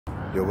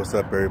Yo, what's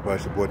up, everybody?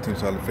 It's your boy Team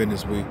Solid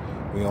Fitness. We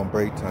on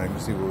break time. You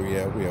see where we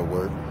at? We at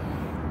work.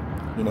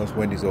 You know, it's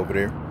Wendy's over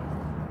there.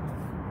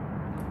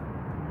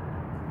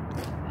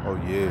 Oh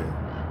yeah.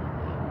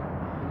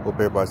 Hope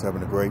everybody's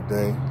having a great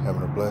day,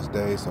 having a blessed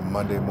day. It's a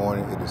Monday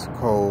morning. It is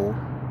cold.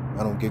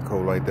 I don't get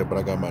cold like that, but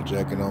I got my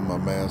jacket on, my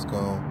mask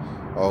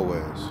on,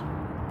 always.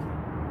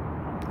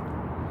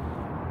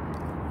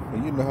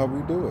 And you know how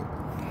we do it.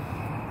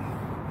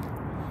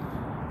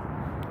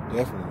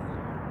 Definitely.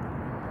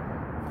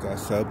 Got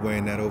Subway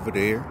and that over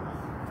there.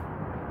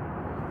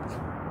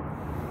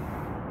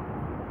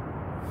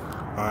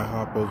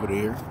 IHOP over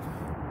there.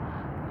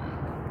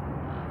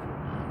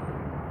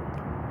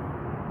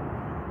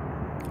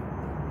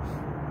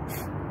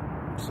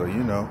 So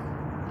you know,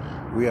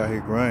 we out here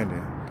grinding.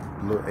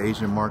 A little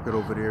Asian market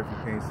over there if you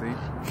can't see.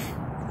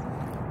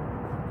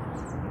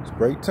 It's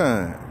break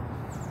time.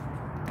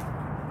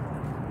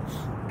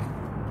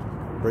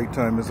 Break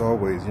time as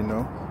always, you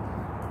know.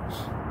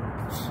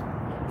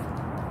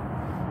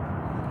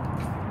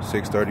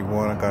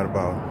 6:31, I got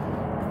about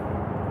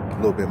a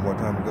little bit more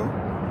time to go.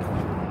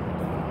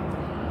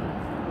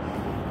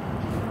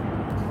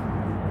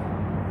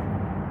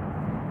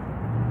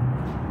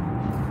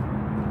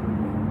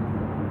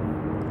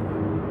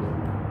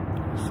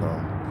 So,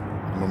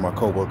 one of my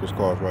co-workers'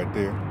 cars right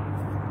there.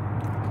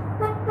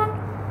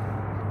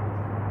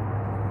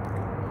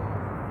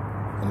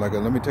 And like,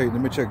 let me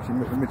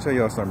tell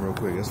y'all something real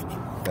quick.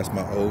 That's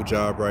my old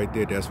job right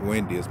there. That's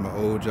Wendy. It's my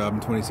old job in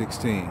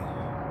 2016.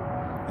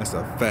 That's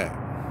a fact.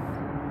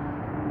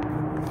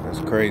 That's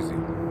crazy.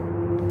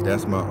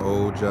 That's my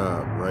old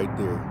job right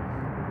there.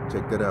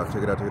 Check that out.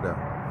 Check it out. Check it out.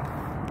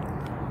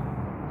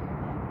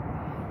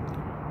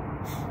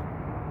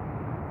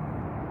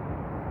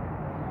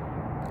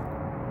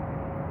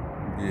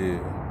 Yeah.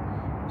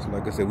 So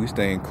like I said, we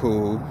staying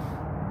cool.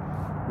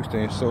 We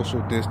staying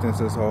social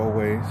distance as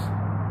always.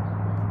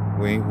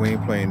 We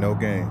ain't playing no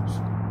games.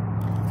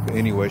 But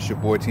anyway, it's your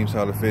boy Team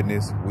Solid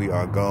Fitness. We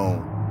are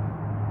gone.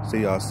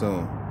 See y'all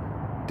soon.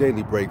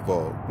 Daily break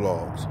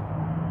vlogs.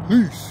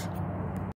 Peace.